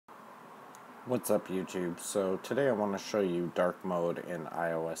What's up YouTube? So today I want to show you dark mode in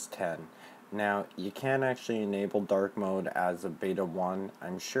iOS 10. Now you can actually enable dark mode as a beta 1.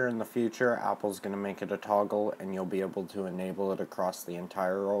 I'm sure in the future Apple's going to make it a toggle and you'll be able to enable it across the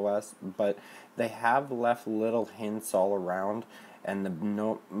entire OS, but they have left little hints all around, and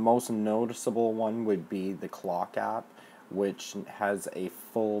the most noticeable one would be the clock app, which has a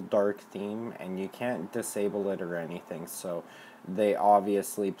full dark theme and you can't disable it or anything, so they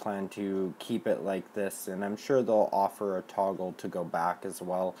obviously plan to keep it like this, and I'm sure they'll offer a toggle to go back as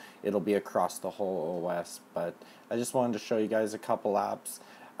well. It'll be across the whole OS, but I just wanted to show you guys a couple apps.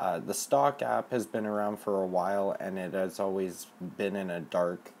 The stock app has been around for a while and it has always been in a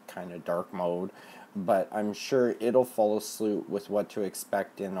kind of dark mode, but I'm sure it'll follow suit with what to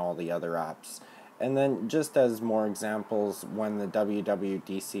expect in all the other apps. And then just as more examples, when the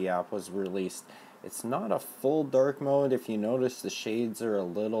WWDC app was released, it's not a full dark mode. If you notice, the shades are a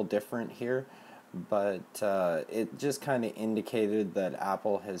little different here, but it just kind of indicated that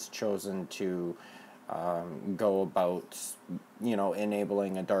Apple has chosen to go about,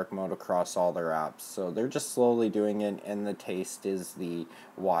 enabling a dark mode across all their apps. So they're just slowly doing it, and the taste is the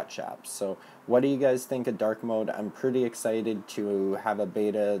watch apps. So what do you guys think of dark mode? I'm pretty excited to have a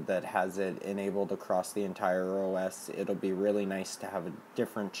beta that has it enabled across the entire OS. It'll be really nice to have a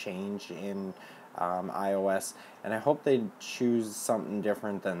different change in iOS, and I hope they choose something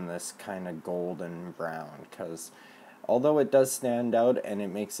different than this kind of golden brown, because although it does stand out and it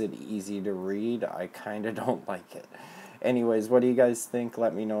makes it easy to read, I kind of don't like it. Anyways, what do you guys think?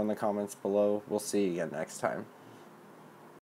 Let me know in the comments below. We'll see you again next time.